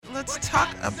let's talk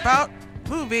about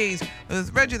movies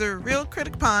with Reggie, the Reel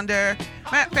Critic Ponder,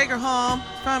 Matt Fagerholm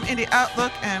from Indie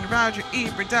Outlook, and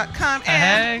RogerEbert.com.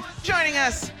 And joining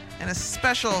us in a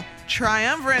special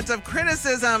triumvirate of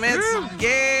criticism, it's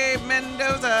Gabe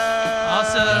Mendoza.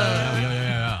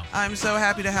 Awesome. I'm so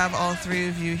happy to have all three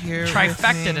of you here.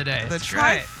 Trifecta today. The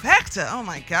trifecta. Oh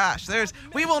my gosh.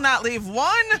 We will not leave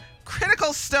one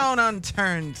critical stone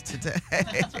unturned today.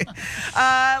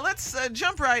 Let's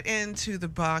jump right into the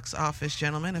box office,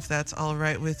 gentlemen, if that's all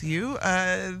right with you.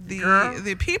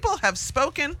 The people have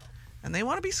spoken, and they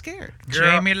want to be scared.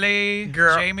 Jamie Lee.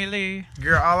 Girl,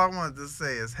 all I wanted to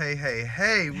say is,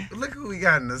 hey, look who we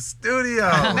got in the studio.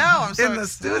 I'm so in the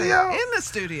studio? In the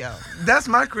studio. That's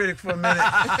my critic for a minute.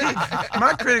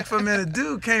 My critic for a minute,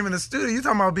 dude, came in the studio. You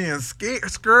talking about being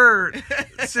scared?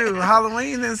 Shoot,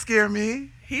 Halloween didn't scare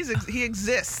me. He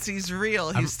exists. He's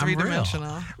real. He's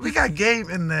three-dimensional. We got Gabe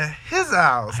in his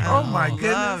house. Oh my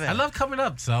goodness. I love coming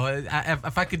up. So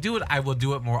if I could do it, I will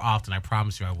do it more often. I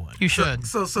promise you I would. You should.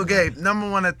 So Gabe, number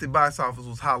one at the box office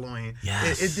was Halloween.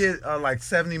 Yes. It did like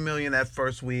 $70 million that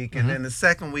first week, and then the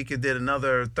second week it did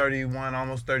another 31,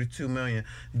 almost $32 million.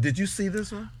 Did you see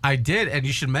this one? I did, and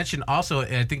you should mention also,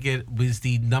 I think it was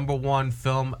the number one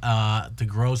film to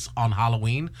gross on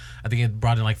Halloween. I think it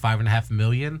brought in like $5.5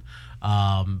 million.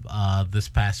 This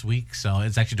past week, so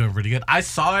it's actually doing really good. I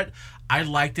saw it. I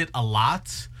liked it a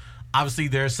lot. Obviously,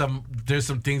 there's some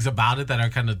things about it that are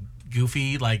kind of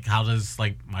goofy, like how does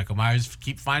Michael Myers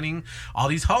keep finding all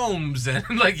these homes, and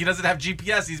he doesn't have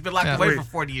GPS. He's been locked away for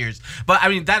 40 years. But I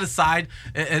mean, that aside,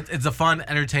 it's a fun,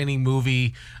 entertaining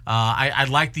movie. I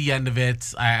like the end of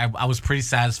it. I was pretty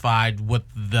satisfied with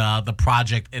the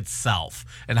project itself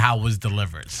and how it was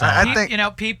delivered. So I think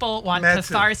people want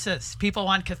catharsis. People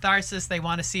want catharsis. They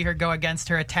want to see her go against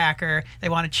her attacker. They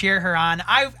want to cheer her on.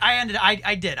 I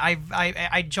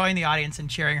joined the audience in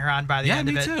cheering her on by the end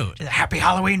of it. Yeah, me too. Happy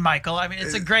Halloween, Michael. I mean,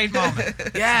 it's a great moment.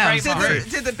 Did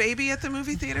the baby at the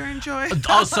movie theater enjoy?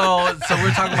 Also, so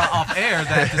we're talking about off air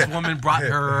that this woman brought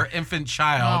her infant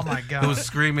child who was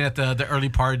screaming at the early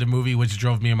part of the movie, which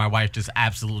drove me and my wife just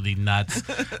absolutely nuts.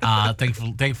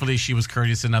 Thankfully, she was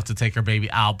courteous enough to take her baby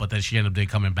out, but then she ended up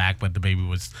coming back, but the baby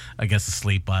was, I guess,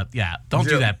 asleep. But yeah, don't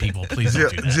do that, people. Please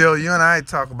don't do that. Jill, you and I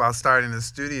talk about starting the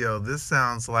studio. This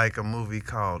sounds like a movie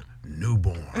called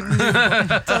Newborn. Dun,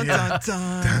 dun, dun.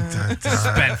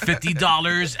 Spent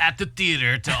 $50 at the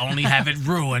theater to only have it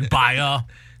ruined by a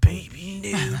baby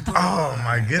newborn. Oh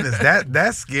my goodness,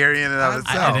 that's scary in and of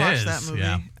itself. I'd watch that movie.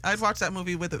 Yeah. I'd watch that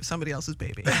movie with somebody else's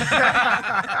baby.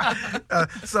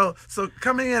 So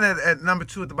coming in at number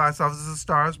 2 at the box office is A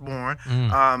Star Is Born.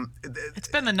 It's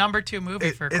been the number 2 movie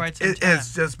for quite some time.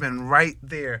 It's just been right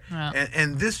there. Yeah.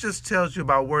 And this just tells you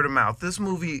about word of mouth. This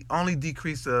movie only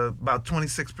decreased about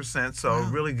 26%, so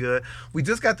really good. We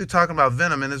just got through talking about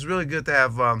Venom, and it's really good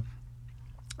to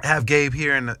have Gabe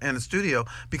here in the studio,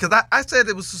 because I said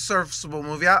it was a serviceable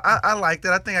movie. I liked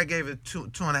it. I think I gave it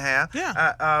 2.5.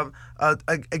 Yeah.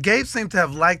 Gabe seemed to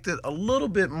have liked it a little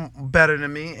bit better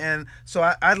than me, and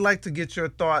so I'd like to get your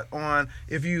thought on,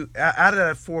 if you, out of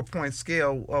that 4-point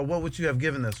scale, what would you have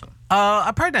given this one?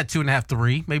 I probably that 2.5,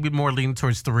 3, maybe more leaning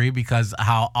towards 3 because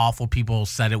how awful people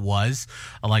said it was.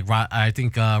 I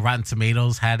think Rotten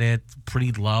Tomatoes had it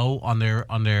pretty low on their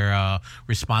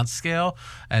response scale,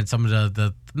 and some of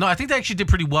I think they actually did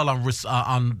pretty well on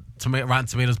Rotten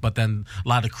Tomatoes, but then a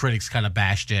lot of critics kind of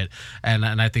bashed it, and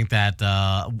I think that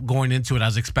going into it, I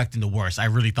was expecting the worst. I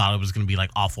really thought it was going to be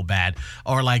awful bad,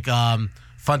 or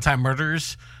Funtime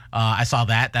Murders. I saw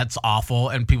that. That's awful,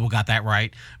 and people got that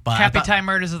right. But Happy Time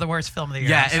Murders is the worst film of the year.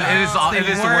 Yeah, it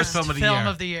is the worst film of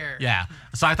the year. Yeah.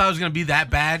 So I thought it was going to be that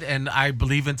bad, and I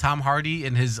believe in Tom Hardy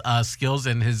and his skills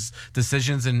and his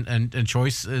decisions and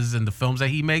choices in the films that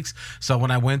he makes. So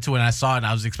when I went to it and I saw it,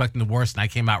 I was expecting the worst, and I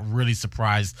came out really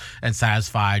surprised and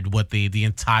satisfied with the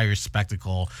entire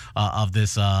spectacle of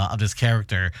this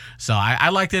character. So I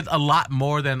liked it a lot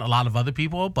more than a lot of other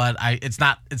people, but it's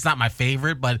not my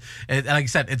favorite. But like I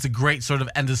said, it's a great sort of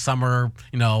end of summer,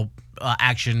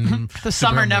 action. The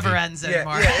summer never ends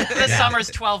anymore. The summer's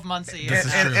 12 months a year.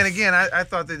 And again, I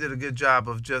thought they did a good job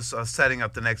of just setting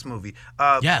up the next movie.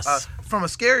 Yes. From a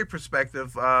scary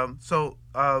perspective, is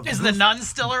the Nun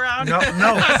still around? No.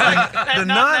 The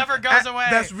Nun never goes away.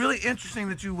 That's really interesting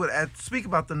that you would speak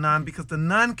about the Nun, because the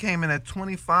Nun came in at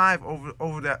 25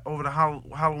 over the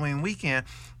Halloween weekend.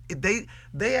 They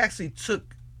actually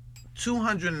took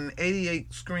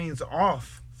 288 screens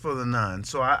off for the Nun.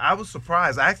 So I was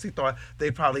surprised. I actually thought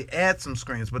they'd probably add some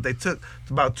screens, but they took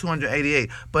about 288.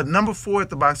 But number 4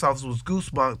 at the box office was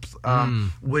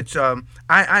Goosebumps, which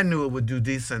I knew it would do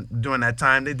decent during that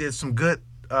time. They did some good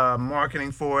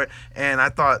marketing for it, and I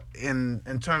thought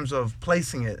in terms of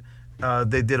placing it,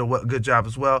 they did a good job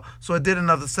as well. So it did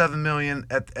another $7 million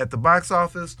at the box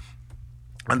office.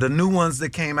 And the new ones that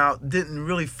came out didn't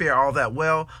really fare all that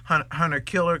well. Hunter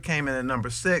Killer came in at number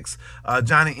 6.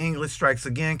 Johnny English Strikes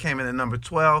Again came in at number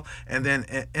 12. And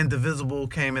then Indivisible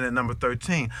came in at number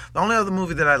 13. The only other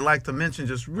movie that I'd like to mention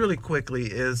just really quickly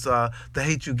is The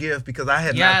Hate You Give, because I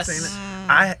had not seen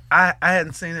it. I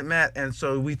hadn't seen it, Matt, and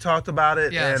so we talked about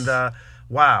it. Yes. And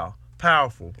wow.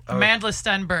 Powerful. Amanda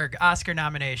Stenberg, Oscar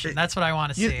nomination. That's what I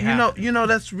want to see. You know,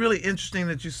 that's really interesting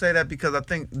that you say that, because I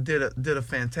think did a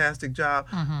fantastic job.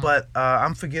 But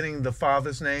I'm forgetting the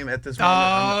father's name at this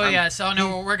moment. Yes. Oh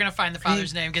no, we're gonna find the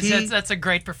father's name, because that's a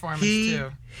great performance too.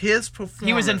 His performance.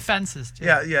 He was in Fences too.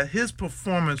 Yeah. His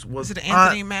performance was. Is it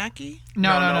Anthony Mackie?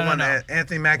 No.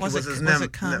 Anthony Mackie was his name. Was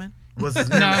it Common? Was his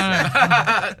name? No.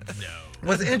 No.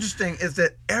 What's interesting is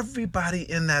that everybody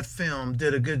in that film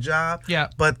did a good job. Yeah.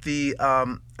 But the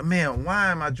man,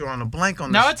 why am I drawing a blank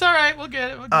on this? No, it's all right. We'll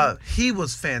get it. He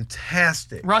was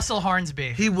fantastic. Russell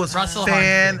Hornsby. He was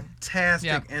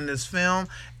fantastic in this film,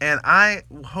 and I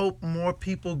hope more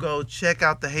people go check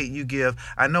out The Hate You Give.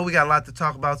 I know we got a lot to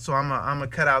talk about, so I'm gonna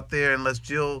cut out there unless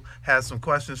Jill has some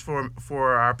questions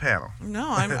for our panel.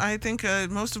 No, I think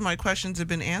most of my questions have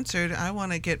been answered. I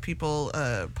want to get people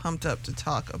pumped up to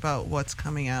talk about what's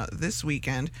coming out this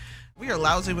weekend. We are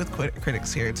lousy with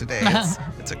critics here today.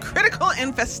 It's a critical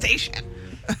infestation.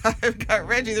 I've got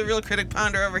Reggie, the Reel Critic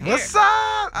Ponder, over here. What's up?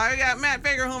 I got Matt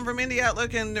Fagerholm from Indie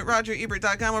Outlook and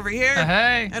RogerEbert.com over here.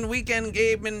 Hey. And Weekend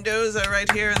Gabe Mendoza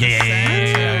right here in the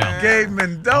center. Gabe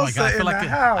Mendoza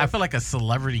I feel like a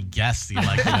celebrity guest.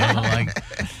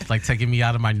 Like taking me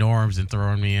out of my norms and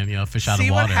throwing me in, fish out of water.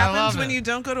 See what happens when you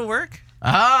don't go to work?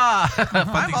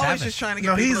 I'm always just trying to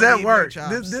get people he's to at leave work. their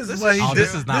jobs. This is what he do.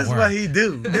 This is not work. What he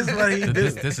do. This is what he do.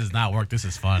 This is not work. This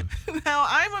is fun. Now,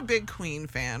 I'm a big Queen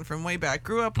fan from way back.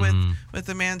 Grew up with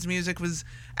the man's music. Was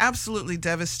absolutely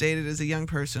devastated as a young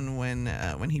person when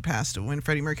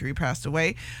Freddie Mercury passed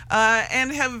away.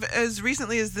 And have, as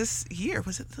recently as this year,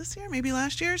 was it this year? Maybe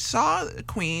last year, saw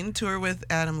Queen tour with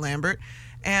Adam Lambert.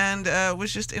 And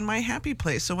was just in my happy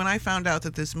place. So when I found out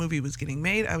that this movie was getting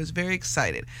made, I was very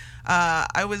excited.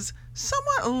 I was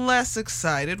somewhat less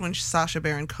excited when Sacha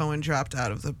Baron Cohen dropped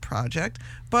out of the project.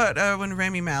 But when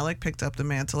Rami Malek picked up the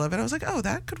mantle of it, I was like, oh,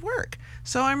 that could work.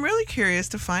 So I'm really curious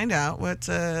to find out what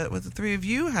the three of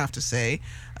you have to say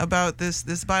about this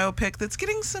biopic that's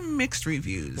getting some mixed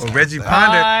reviews. Well, Reggie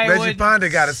Ponder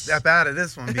got to step out of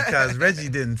this one because Reggie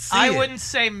didn't see it. I wouldn't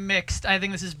say mixed. I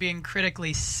think this is being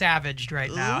critically savaged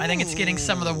right now. I think it's getting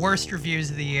some of the worst reviews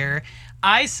of the year.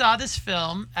 I saw this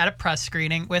film at a press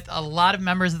screening with a lot of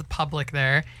members of the public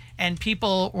there, and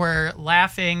people were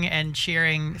laughing and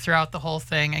cheering throughout the whole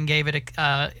thing and gave it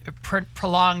a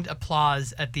prolonged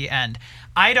applause at the end.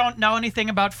 I don't know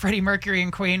anything about Freddie Mercury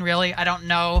and Queen, really. I don't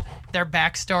know their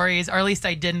backstories, or at least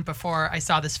I didn't before I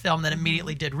saw this film, that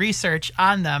immediately did research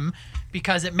on them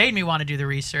because it made me want to do the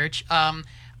research.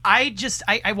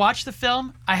 I watched the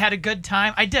film. I had a good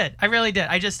time. I did. I really did.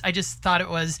 I just thought it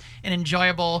was an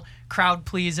enjoyable crowd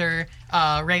pleaser.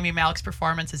 Rami Malek's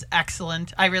performance is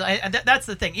excellent. That's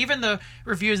the thing. Even the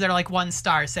reviews that are like 1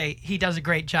 star say he does a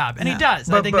great job, and he does.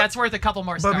 I think that's worth a couple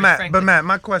more stars. But Matt,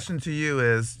 my question to you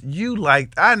is: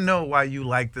 I know why you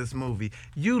like this movie.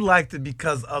 You liked it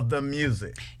because of the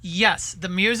music. Yes, the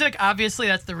music. Obviously,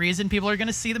 that's the reason people are going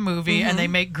to see the movie, and they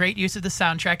make great use of the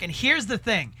soundtrack. And here's the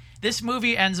thing. This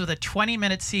movie ends with a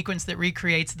 20-minute sequence that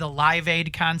recreates the Live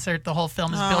Aid concert the whole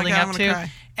film is building up to.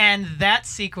 Cry. And that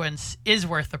sequence is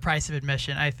worth the price of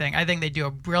admission, I think. I think they do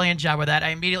a brilliant job with that. I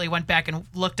immediately went back and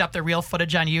looked up the real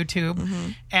footage on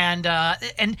YouTube.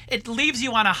 And it leaves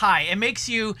you on a high. It makes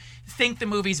you think the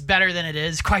movie's better than it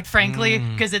is, quite frankly,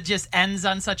 because it just ends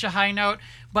on such a high note.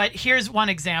 But here's one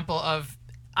example of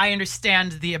I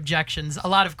understand the objections a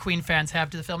lot of Queen fans have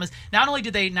to the film is not only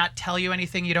do they not tell you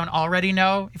anything you don't already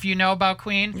know if you know about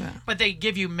Queen, but they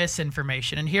give you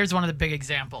misinformation. And here's one of the big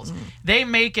examples. They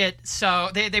make it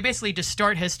so they basically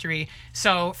distort history.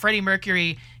 So Freddie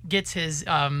Mercury gets his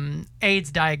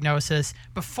AIDS diagnosis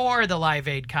before the Live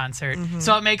Aid concert.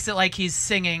 So it makes it like he's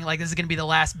singing, like this is going to be the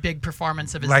last big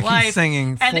performance of his life. Like he's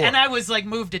singing and I was like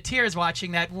moved to tears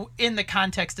watching that in the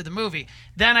context of the movie.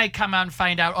 Then I come out and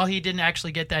find out, he didn't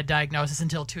actually get that diagnosis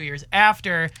until 2 years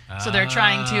after. So they're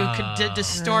trying to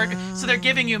distort. So they're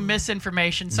giving you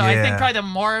misinformation. So I think probably the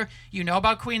more you know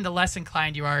about Queen, the less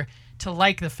inclined you are to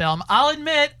like the film. I'll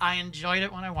admit I enjoyed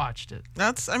it when I watched it.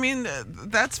 That's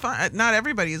fine. Not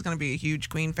everybody is going to be a huge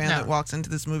Queen fan that walks into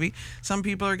this movie. Some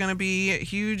people are going to be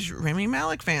huge Rami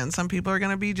Malek fans. Some people are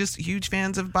going to be just huge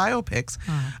fans of biopics.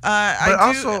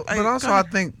 I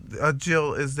think,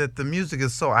 Jill, is that the music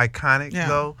is so iconic,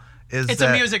 though. It's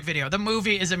a music video. The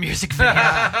movie is a music video.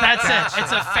 That's it.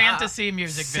 It's a fantasy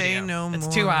music video. Say no more. It's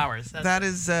 2 hours. That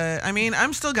is.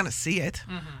 I'm still gonna see it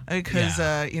because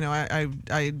I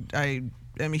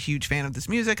am a huge fan of this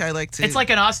music. I like to. It's like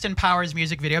an Austin Powers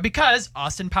music video because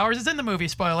Austin Powers is in the movie.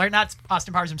 Spoiler alert! Not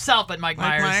Austin Powers himself, but Mike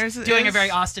Myers doing a very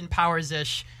Austin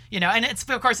Powers-ish. And it's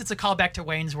of course it's a callback to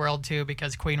Wayne's World too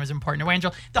because Queen was important to Wayne's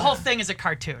World. The whole thing is a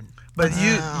cartoon. But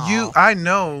I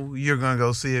know you're gonna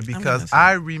go see it because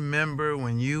I remember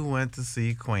when you went to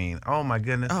see Queen. Oh my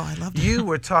goodness! Oh, I loved it. You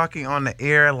were talking on the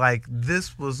air like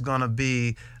this was gonna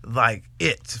be like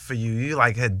it for you. You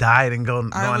like had died and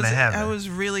going to heaven. I was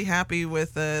really happy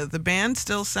with the band.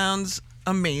 Still sounds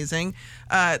amazing.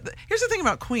 Here's the thing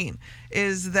about Queen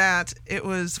is that it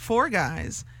was 4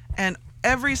 guys and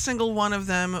every single one of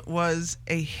them was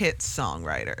a hit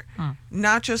songwriter,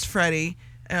 not just Freddie.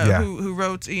 Who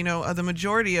wrote, the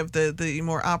majority of the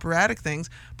more operatic things,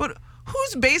 but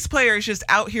whose bass player is just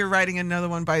out here writing Another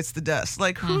One Bites the Dust?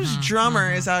 Like, whose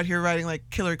drummer is out here writing, like,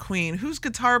 Killer Queen? Whose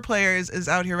guitar player is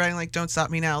out here writing, like, Don't Stop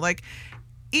Me Now? Like,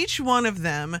 each one of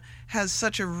them has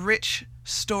such a rich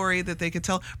story that they could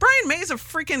tell. Brian May's a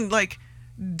freaking, like,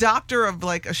 doctor of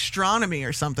like astronomy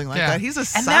or something like that. He's a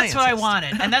scientist. And that's what I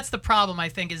wanted. And that's the problem, I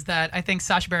think, is that I think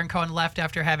Sacha Baron Cohen left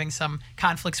after having some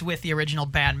conflicts with the original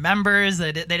band members.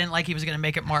 They didn't like he was going to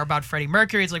make it more about Freddie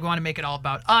Mercury. It's like, we want to make it all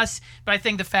about us. But I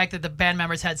think the fact that the band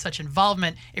members had such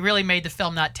involvement, it really made the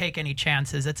film not take any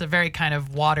chances. It's a very kind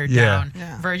of watered down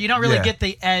version. You don't really get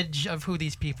the edge of who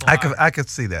these people are. I could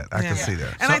see that. I could see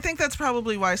that. And I think that's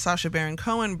probably why Sacha Baron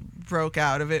Cohen broke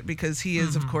out of it, because he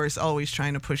is, of course, always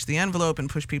trying to push the envelope and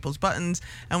push people's buttons.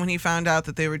 And when he found out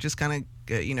that they were just kind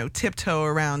of, tiptoe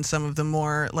around some of the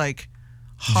more like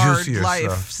hard juicier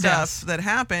life stuff that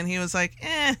happened, he was like,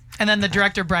 eh. And then the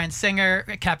director, Bryan Singer,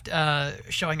 kept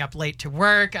showing up late to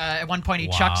work. At one point, he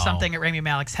chucked something at Rami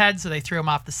Malek's head, so they threw him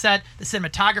off the set. The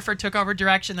cinematographer took over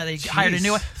direction. Then they hired a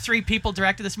new one. 3 people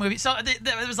directed this movie. So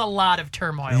there was a lot of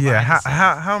turmoil. Yeah,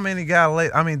 how many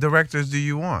directors do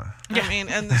you want? I mean,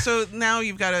 and so now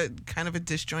you've got a kind of a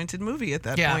disjointed movie at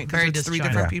that point, because it's 3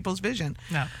 different people's vision.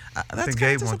 No. That's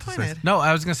kind of disappointed. No,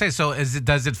 I was going to say, so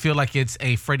does it feel like it's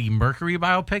a Freddie Mercury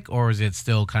biopic, or is it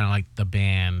still kind of like the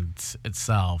band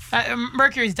itself?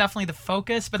 Mercury's definitely the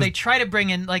focus, but they try to bring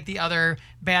in like the other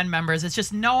band members. It's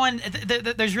just no one.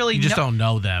 There's really you just don't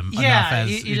know them. Yeah,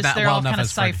 enough they're all kind of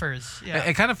ciphers. Yeah.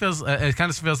 It kind of feels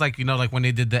like like when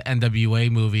they did the NWA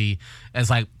movie, it's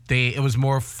like it was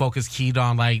more focused keyed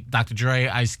on like Dr. Dre,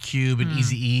 Ice Cube, and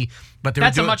Eazy-E. But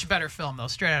that's a much better film though.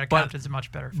 Straight Outta Compton's a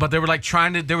much better film. But they were like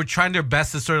trying their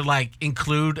best to sort of like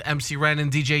include MC Ren and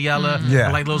DJ Yella,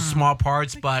 like little small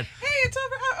parts. But hey, it's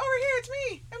over here. It's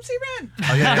me, MC Ren.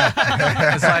 Oh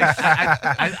yeah. It's like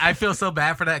I feel so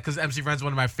bad for that because MC Ren's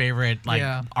one of my favorite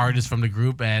artists from the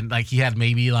group, and like he had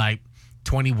maybe like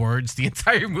 20 words the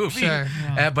entire movie. Sure,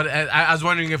 yeah. But I was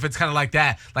wondering if it's kind of like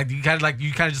that. Like you kind of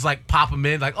just like pop them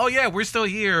in, like, oh yeah, we're still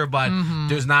here, but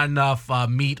there's not enough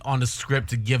meat on the script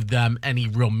to give them any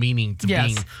real meaning to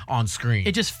being on screen.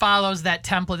 It just follows that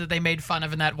template that they made fun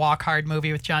of in that Walk Hard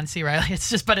movie with John C. Reilly.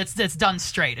 It's just, but it's done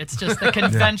straight. It's just the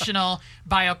conventional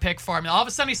biopic formula. All of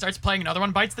a sudden he starts playing Another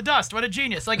One Bites the Dust. What a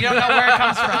genius. Like you don't know where it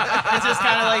comes from. It's just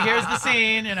kind of like, here's the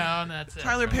scene, and that's it.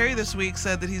 Tyler Perry this week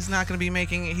said that he's going to be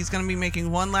making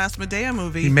one last Medea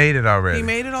movie. He made it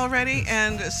already.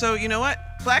 And so, you know what?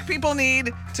 Black people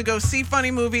need to go see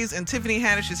funny movies, and Tiffany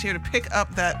Haddish is here to pick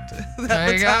up that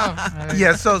there you baton. go.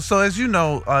 Yeah, so as you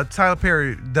know, Tyler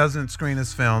Perry doesn't screen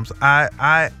his films.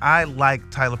 I like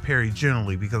Tyler Perry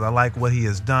generally because I like what he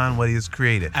has done, what he has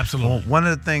created. Absolutely. Well, one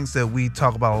of the things that we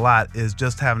talk about a lot is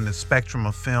just having the spectrum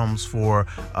of films for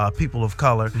people of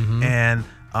color. And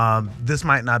this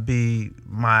might not be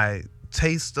my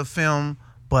taste of film,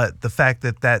 but the fact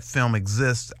that film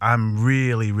exists, I'm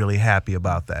really, really happy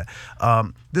about that.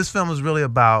 This film is really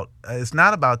about, it's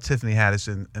not about Tiffany Haddish,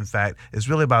 in fact. It's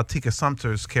really about Tika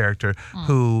Sumpter's character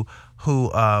who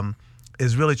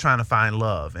is really trying to find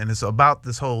love. And it's about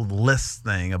this whole list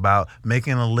thing, about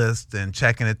making a list and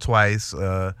checking it twice. Is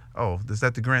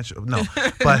that the Grinch? No.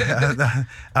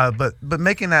 But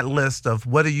making that list of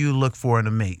what do you look for in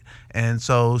a mate. And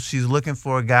so she's looking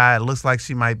for a guy. It looks like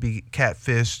she might be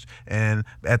catfished. And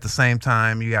at the same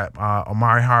time, you got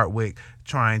Omari Hardwick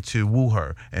trying to woo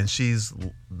her. And she's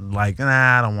like,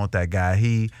 nah, I don't want that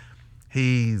guy.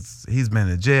 He's been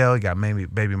in jail. He got maybe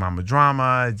baby mama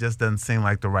drama. It just doesn't seem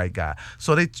like the right guy.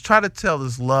 So they try to tell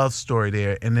this love story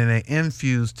there, and then they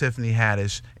infuse Tiffany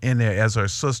Haddish in there as her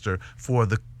sister for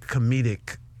the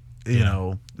comedic,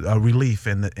 relief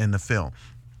in the film.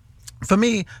 For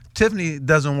me, Tiffany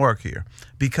doesn't work here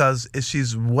because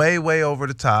she's way over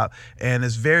the top and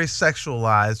it's very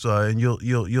sexualized, and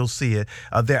you'll see it.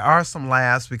 There are some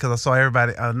laughs because I saw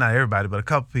everybody, not everybody, but a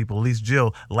couple people, at least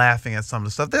Jill, laughing at some of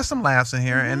the stuff. There's some laughs in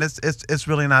here, and it's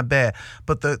really not bad.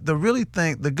 But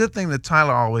the good thing that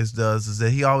Tyler always does is that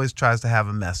he always tries to have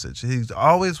a message. He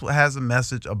always has a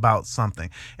message about something,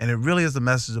 and it really is a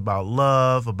message about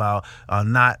love, about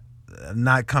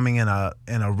not coming in a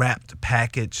wrapped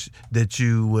package that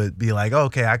you would be like,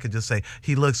 okay, I could just say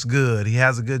he looks good, he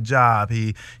has a good job,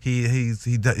 he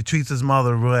treats his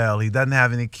mother well, he doesn't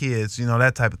have any kids,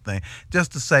 that type of thing.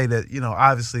 Just to say that,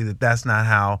 obviously that's not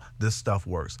how this stuff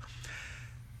works.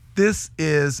 This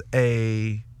is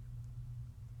it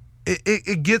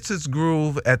gets its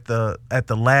groove at the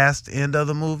last end of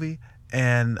the movie,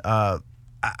 and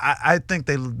I think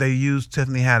they used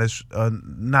Tiffany Haddish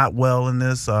not well in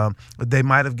this. They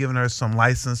might have given her some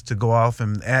license to go off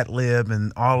and ad-lib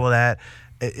and all of that.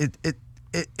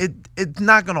 It's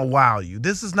not gonna wow you.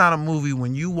 This is not a movie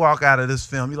when you walk out of this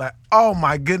film you're like, oh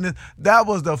my goodness, that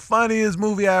was the funniest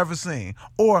movie I ever seen,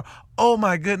 or oh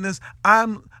my goodness,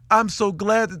 I'm so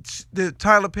glad that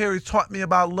Tyler Perry taught me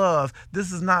about love.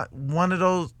 This is not one of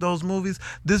those movies.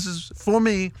 This is, for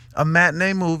me, a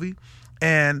matinee movie,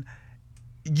 and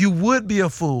you would be a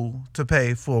fool to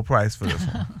pay full price for this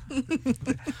one.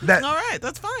 All right,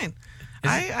 that's fine.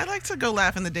 I like to go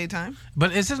laugh in the daytime.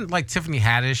 But isn't like Tiffany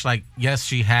Haddish, like, yes,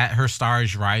 she had her star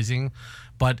is rising,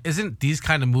 but isn't these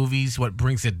kind of movies what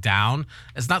brings it down?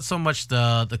 It's not so much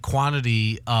the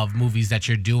quantity of movies that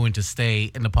you're doing to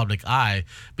stay in the public eye,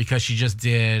 because she just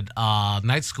did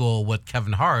Night School with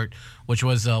Kevin Hart, which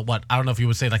was I don't know if you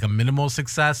would say like a minimal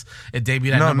success. It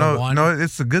debuted at number one. No,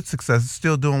 it's a good success. It's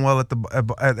still doing well at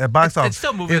box office. It's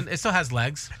still moving. It still has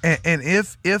legs. And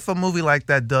if a movie like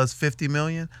that does $50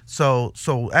 million, so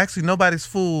actually Nobody's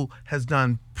Fool has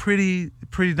done pretty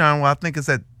darn well. I think it's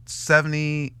at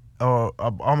 70 or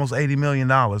almost $80 million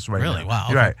right now. Really? Wow.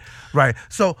 Okay. Right.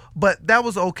 So, but that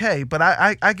was okay. But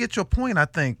I get your point, I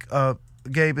think,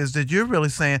 Gabe, is that you're really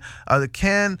saying,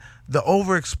 can the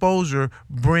overexposure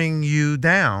bring you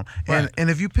down? Right.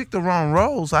 And if you pick the wrong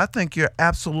roles, I think you're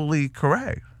absolutely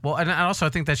correct. Well, and also I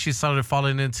think that she started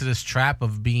falling into this trap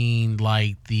of being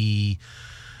like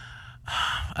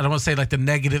I don't want to say like the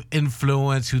negative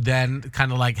influence who then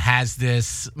kind of like has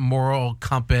this moral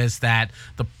compass that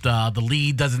the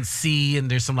lead doesn't see, and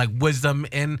there's some like wisdom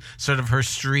in sort of her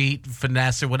street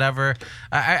finesse or whatever.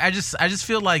 I just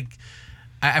feel like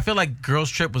I feel like Girls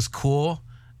Trip was cool,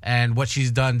 and what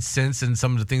she's done since and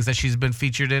some of the things that she's been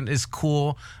featured in is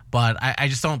cool, but I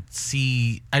just don't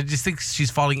see. I just think she's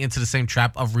falling into the same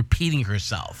trap of repeating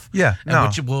herself. Yeah, no.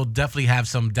 Which will definitely have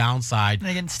some downside. And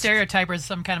again, stereotype her as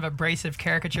some kind of abrasive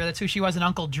caricature. That's who she was in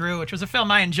Uncle Drew, which was a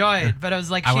film I enjoyed, but it was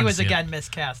like she was again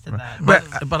miscast in that.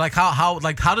 But like how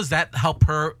does that help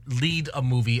her lead a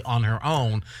movie on her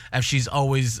own if she's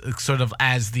always sort of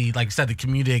as the, like you said, the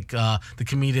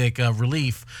comedic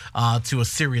relief to a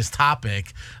serious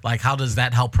topic? Like, how does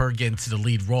that help her get into the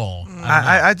lead role?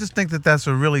 I just think that that's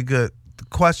a really good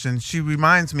question. She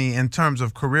reminds me, in terms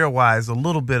of career-wise, a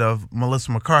little bit of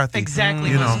Melissa McCarthy.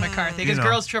 Exactly, Melissa McCarthy. Because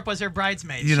Girls Trip was her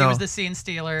bridesmaid. She was the scene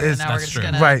stealer, and now we're just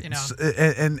going to, right.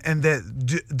 And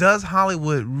that does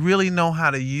Hollywood really know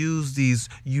how to use these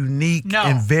unique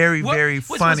and very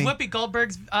funny? Was Whoopi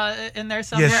Goldberg's in there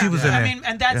somewhere? Yeah, she was in there. I mean,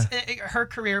 and that's her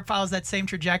career follows that same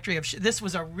trajectory of this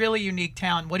was a really unique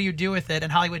talent. What do you do with it?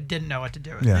 And Hollywood didn't know what to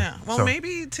do with it. Yeah. Well,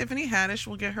 maybe Tiffany Haddish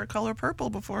will get her Color Purple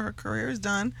before her career is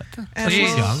done. And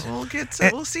she's young.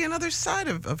 We'll see another side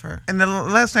of her. And the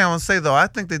last thing I want to say, though, I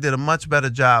think they did a much better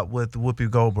job with Whoopi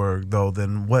Goldberg, though,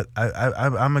 than what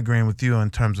I'm agreeing with you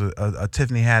in terms of a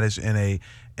Tiffany Haddish and a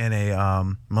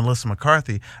Melissa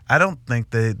McCarthy. I don't think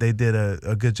they did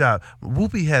a good job.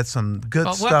 Whoopi had some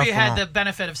good stuff. Whoopi had the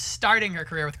benefit of starting her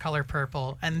career with Color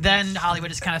Purple, and then Hollywood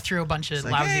just kind of threw a bunch of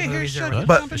lousy movies over.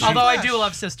 Although I do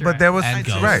love Sister But there was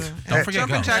Ghost. Don't forget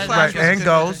Ghost. Right, and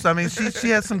Ghost. I mean, she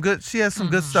had some good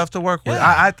stuff to work with.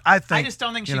 I think. I just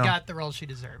don't think she got the role she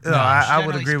deserved. No, I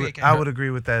would agree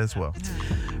with that as well.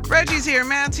 Reggie's here,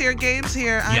 Matt's here, Gabe's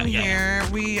here, I'm here.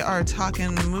 We are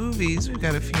talking movies. We've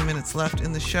got a few minutes left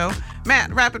in the show.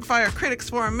 Matt, rapid fire critics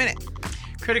for a minute.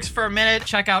 Critics for a minute,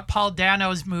 check out Paul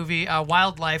Dano's movie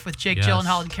Wildlife with Jake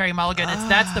Gyllenhaal and Carey Mulligan.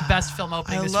 That's the best film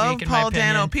opening this week, in my opinion. Paul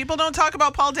Dano. People don't talk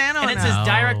about Paul Dano And enough. it's his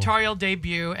directorial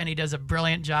debut, and he does a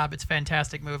brilliant job. It's a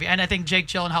fantastic movie. And I think Jake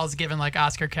Gyllenhaal's given like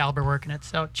Oscar caliber work in it.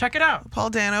 So check it out. Paul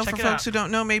Dano, Check for it folks out. who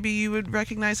don't know, maybe you would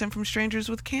recognize him from Strangers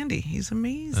with Candy. He's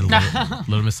amazing. And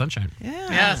Little Miss Sunshine. Yeah,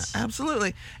 Yes.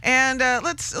 absolutely. And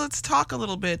let's talk a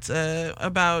little bit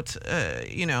about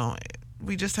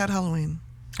we just had Halloween.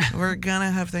 We're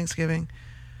gonna have Thanksgiving,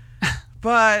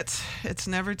 but it's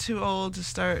never too old to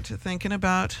start thinking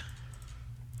about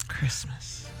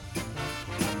Christmas.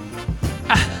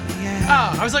 Yeah.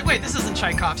 Oh, I was like, wait, this isn't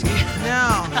Tchaikovsky.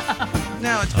 No,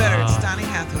 it's better. It's Donny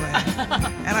Hathaway.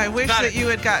 And I wish that you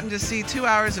had gotten to see 2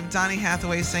 hours of Donny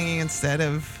Hathaway singing instead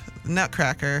of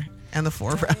Nutcracker and the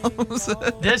Four Realms.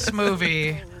 This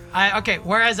movie,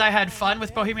 whereas I had fun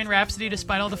with Bohemian Rhapsody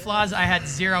despite all the flaws, I had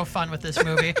zero fun with this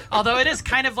movie. Although it is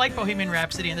kind of like Bohemian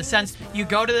Rhapsody in the sense you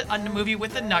go to a movie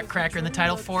with the Nutcracker in the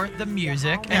title for the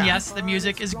music. And yes, the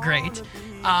music is great.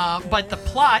 But the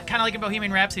plot, kind of like in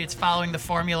Bohemian Rhapsody, it's following the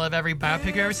formula of every biopic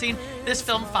you've ever seen. This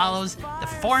film follows the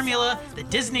formula that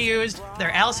Disney used for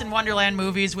their Alice in Wonderland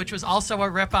movies, which was also a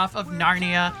ripoff of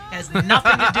Narnia. It has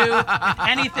nothing to do with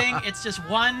anything. It's just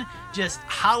one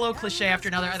hollow cliche after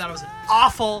another. I thought it was an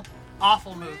awful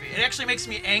movie. It actually makes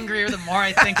me angrier the more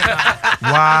I think about it.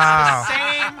 Wow.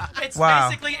 It's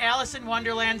basically Alice in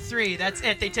Wonderland 3. That's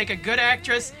it. They take a good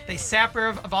actress, they sap her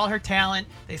of all her talent,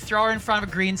 they throw her in front of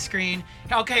a green screen.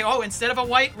 Okay, instead of a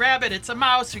white rabbit, it's a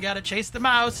mouse. We got to chase the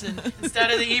mouse. And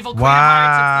instead of the evil Queen of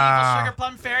Hearts, it's the evil Sugar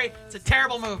Plum Fairy. It's a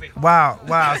terrible movie. Wow.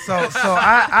 So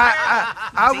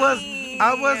I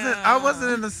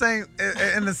wasn't in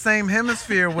the same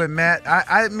hemisphere with Matt.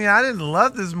 I mean I didn't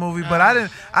love this movie, but I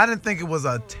didn't think it was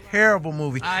a terrible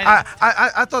movie.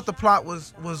 I thought the plot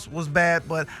was bad,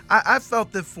 but I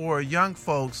felt that for young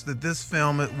folks that this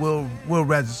film will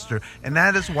register, and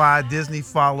that is why Disney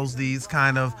follows these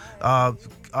kind of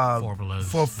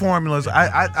formulas.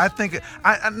 I think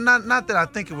not that I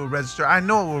think it will register. I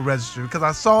know it will register because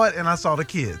I saw it and I saw the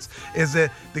kids. Is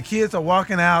that the kids are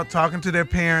walking out talking to their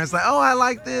parents like, oh, I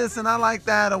like this and I like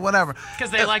that or whatever.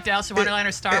 Because they liked Alice in Wonderland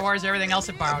or Star Wars, everything else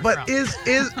it borrowed but from.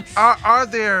 Are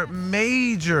there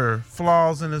major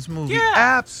flaws in this movie? Yeah.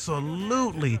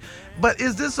 Absolutely. But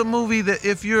is this a movie that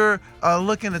if you're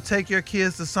looking to take your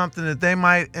kids to something that they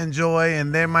might enjoy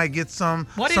and they might get some...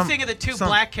 What do you think of the two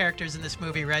black characters in this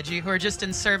movie, Reggie, who are just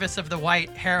in service of the white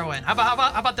heroine? How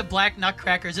about the black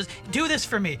nutcrackers? Just do this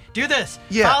for me. Do this.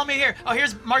 Yeah. Follow me here. Oh,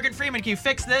 here's Morgan Freeman. Can you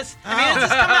fix this? I mean, it's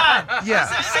just, come on.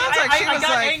 Yeah. It sounds like she I was got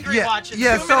like angry watching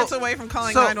yeah, this. 2 minutes away from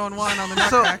calling 911 on the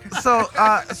Nutcracker.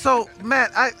 So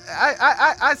Matt,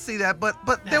 I see that, but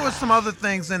there were some other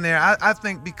things in there. I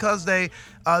think because they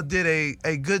did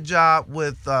a good job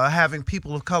with having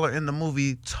people of color in the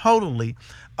movie. Totally,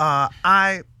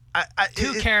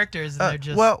 Two characters. They're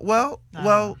just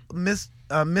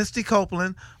Misty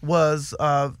Copeland was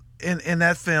in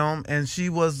that film, and she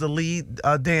was the lead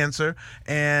dancer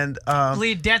and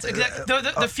lead dancer.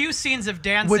 The few scenes of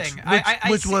dancing,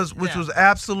 which was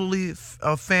absolutely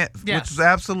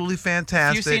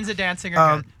fantastic. Few scenes of dancing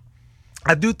are good.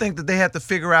 I do think that they had to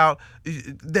figure out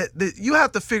that you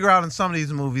have to figure out in some of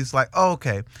these movies, like,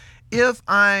 okay, if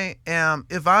I'm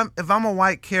a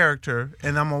white character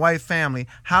and I'm a white family,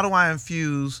 how do I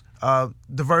infuse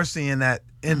diversity in that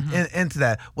into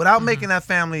that without making that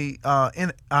family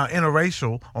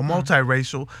interracial or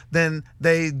multiracial? Then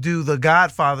they do the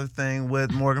Godfather thing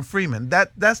with Morgan Freeman.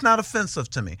 That's not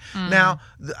offensive to me. Now,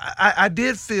 I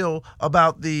did feel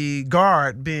about the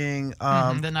guard being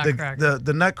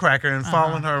the Nutcracker and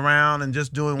following her around and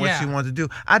just doing what she wanted to do.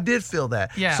 I did feel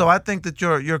that. Yeah. So I think that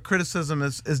your criticism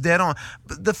is dead on.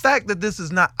 But the fact that this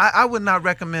is not, I would not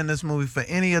recommend this movie for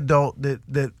any adult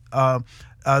that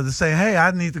to say, hey, I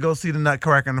need to go see the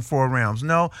Nutcracker in the Four Realms.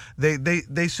 No,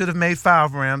 they should have made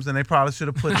 5 realms, and they probably should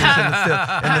have put this in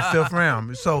the fifth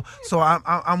realm. So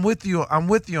I'm with you. I'm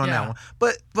with you on that one.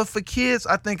 But for kids,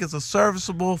 I think it's a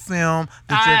serviceable film.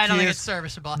 I don't think it's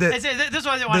serviceable. This is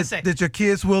what I want to say. That your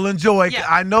kids will enjoy. Yeah.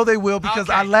 I know they will because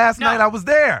last night I was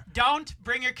there. Don't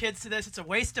bring your kids to this. It's a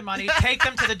waste of money. Take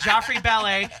them to the Joffrey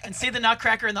Ballet and see the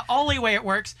Nutcracker in the only way it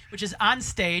works, which is on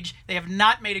stage. They have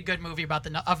not made a good movie about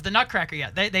the Nutcracker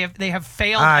yet. They have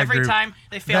failed every time.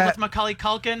 They failed with Macaulay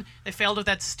Culkin. They failed with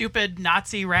that stupid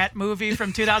Nazi rat movie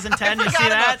from 2010. You see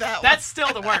that? That's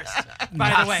still the worst,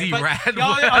 by the way. Nazi rat. There's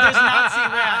Nazi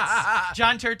rats.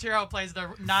 John Turturro plays the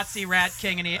Nazi rat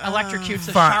king, and he electrocutes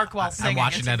a Fine. shark while singing. I'm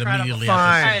watching It's that incredible. immediately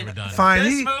Fine. after we're done. Fine.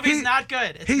 This movie's not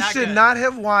good. It's He not should good. not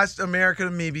have watched America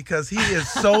to Me because he is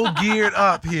so geared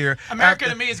up here. America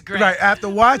to Me is great. Right. After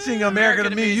watching America to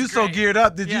to Me, Me is you so great. geared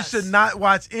up that Yes. you should not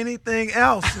watch anything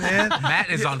else, man. Matt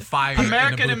is on fire.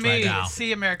 America in to the booth Me. right now.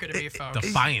 See America to Me, folks.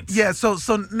 Defiance. Yeah, so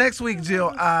next week,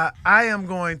 Jill, I am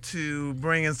going to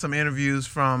bring in some interviews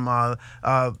from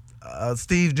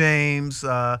Steve James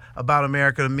about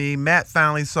America to Me. Matt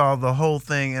finally saw the whole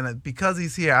thing, and because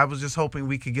he's here, I was just hoping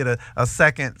we could get a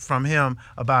second from him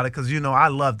about it because, I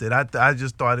loved it. I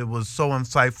just thought it was so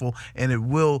insightful, and it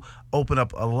will open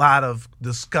up a lot of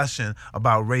discussion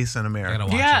about race in America.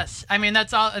 Yes, I mean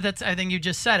that's all. I think you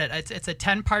just said it. It's a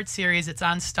 10-part series. It's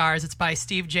on Stars. It's by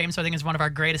Steve James, who I think is one of our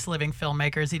greatest living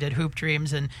filmmakers. He did Hoop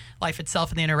Dreams and Life Itself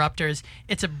and The Interrupters.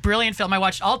 It's a brilliant film. I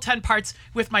watched all 10 parts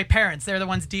with my parents. They're the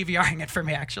ones DVRing it for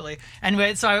me, actually.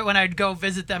 And so when I'd go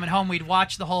visit them at home, we'd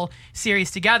watch the whole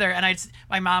series together. And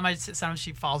my mom, sometimes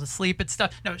she falls asleep and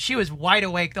stuff. No, she was wide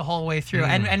awake the whole way through,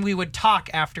 and we would talk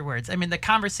afterwards. I mean, the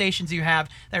conversations you have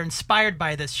that are inspired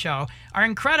by this show are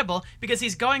incredible because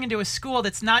he's going into a school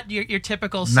that's not your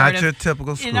typical sort of, your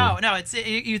typical school. No, it's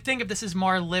you think of this as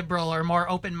more liberal or more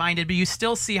open-minded, but you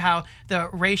still see how the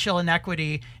racial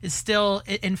inequity is still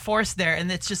enforced there,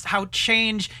 and it's just how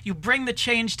you bring the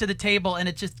change to the table, and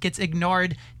it just gets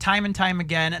ignored time and time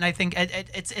again. And I think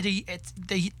it's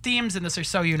the themes in this are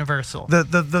so universal.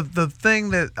 The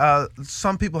thing that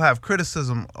some people have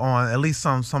criticism on, at least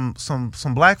some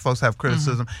black folks have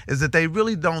criticism, is that they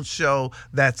really don't show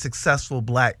that successful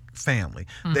black family.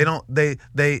 They don't. They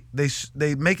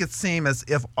make it seem as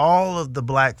if all of the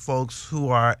black folks who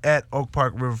are at Oak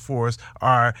Park River Forest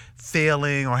are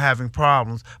failing or having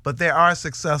problems, but there are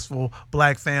successful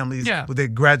black families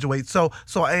that graduate.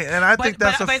 I think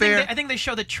that's fair. I think they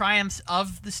show the triumphs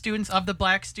of the students, of the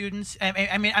black students.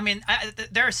 I mean,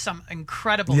 there are some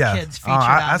incredible kids featured on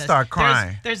I this. start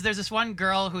crying. There's this one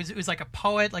girl who's like a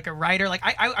poet, like a writer. Like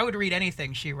I would read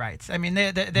anything she writes. I mean,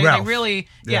 they really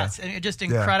just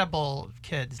incredible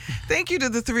kids. Thank you to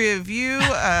the three of you.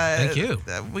 Thank you.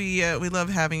 We love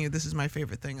having you. This is my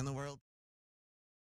favorite thing in the world.